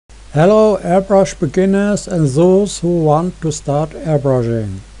Hello airbrush beginners and those who want to start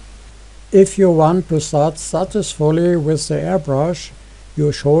airbrushing. If you want to start successfully with the airbrush,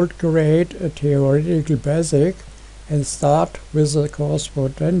 you should create a theoretical basic and start with the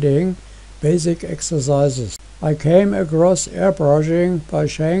corresponding basic exercises. I came across airbrushing by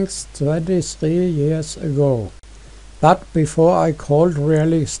chance 23 years ago. But before I could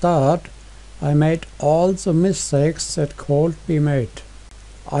really start, I made all the mistakes that could be made.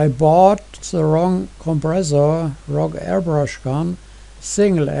 I bought the wrong compressor, wrong airbrush gun,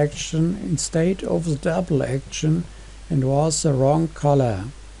 single action instead of the double action, and was the wrong color.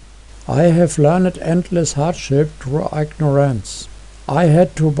 I have learned endless hardship through ignorance. I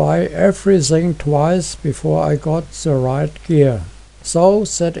had to buy everything twice before I got the right gear. So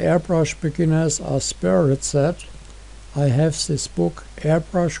that airbrush beginners are spirit set, I have this book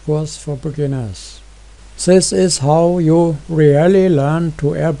Airbrush Course for Beginners. This is how you really learn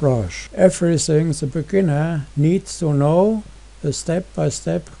to airbrush. Everything the beginner needs to know, a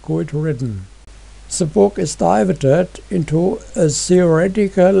step-by-step guide written. The book is divided into a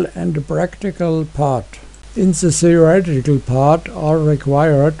theoretical and a practical part. In the theoretical part, all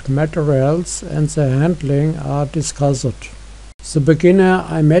required materials and their handling are discussed. The beginner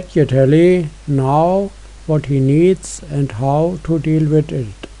immediately knows what he needs and how to deal with it.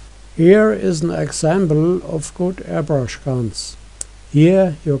 Here is an example of good airbrush guns.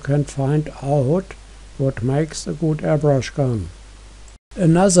 Here you can find out what makes a good airbrush gun.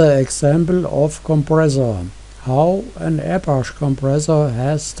 Another example of compressor. How an airbrush compressor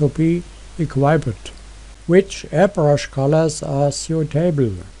has to be equipped. Which airbrush colors are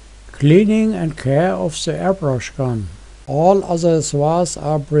suitable. Cleaning and care of the airbrush gun. All other accessories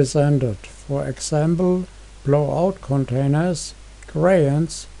are presented. For example, blowout containers,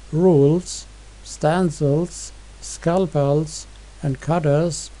 crayons, rules, stencils, scalpels and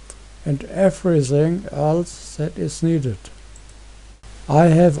cutters, and everything else that is needed. I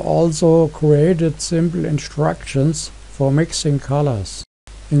have also created simple instructions for mixing colors.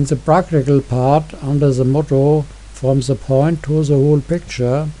 In the practical part, under the motto "From the point to the whole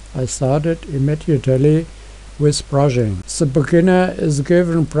picture", I started immediately with brushing. The beginner is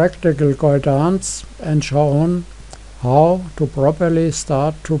given practical guidance and shown how to properly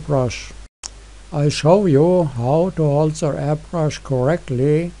start to brush. I show you how to hold the airbrush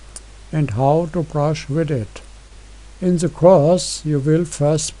correctly and how to brush with it. In the course you will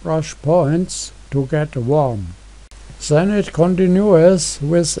first brush points to get warm. Then it continues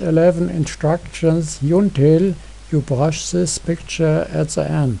with 11 instructions until you brush this picture at the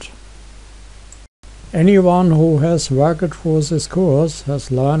end. Anyone who has worked through this course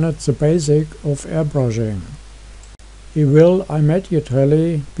has learned the basic of airbrushing. He will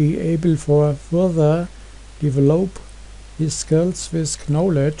immediately be able to further develop his skills with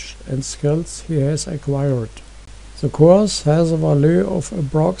knowledge and skills he has acquired. The course has a value of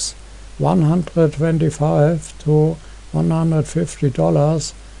approx $125 to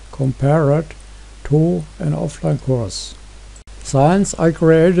 $150 compared to an offline course. Since I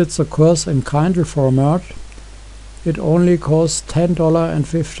created the course in Kindle format, it only costs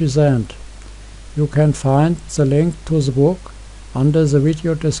 $10.50. You can find the link to the book under the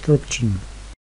video description.